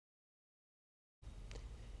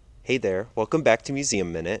Hey there, welcome back to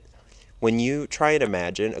Museum Minute. When you try and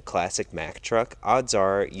imagine a classic Mack truck, odds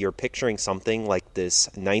are you're picturing something like this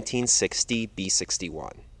 1960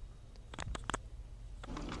 B61.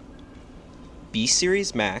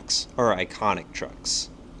 B-Series Macks are iconic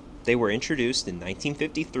trucks. They were introduced in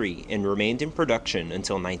 1953 and remained in production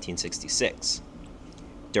until 1966.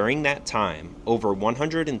 During that time, over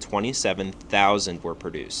 127,000 were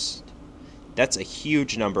produced. That's a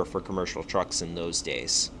huge number for commercial trucks in those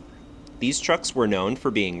days. These trucks were known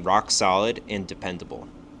for being rock solid and dependable.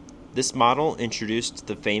 This model introduced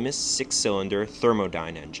the famous six-cylinder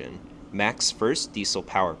Thermodyne engine, Mack's first diesel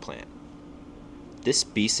power plant. This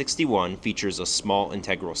B61 features a small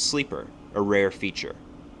integral sleeper, a rare feature.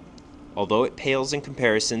 Although it pales in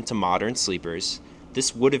comparison to modern sleepers,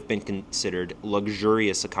 this would have been considered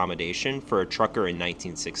luxurious accommodation for a trucker in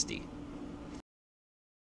 1960.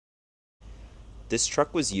 This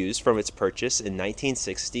truck was used from its purchase in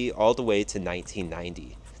 1960 all the way to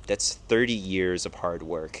 1990. That's 30 years of hard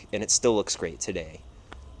work, and it still looks great today.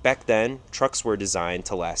 Back then, trucks were designed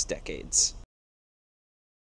to last decades.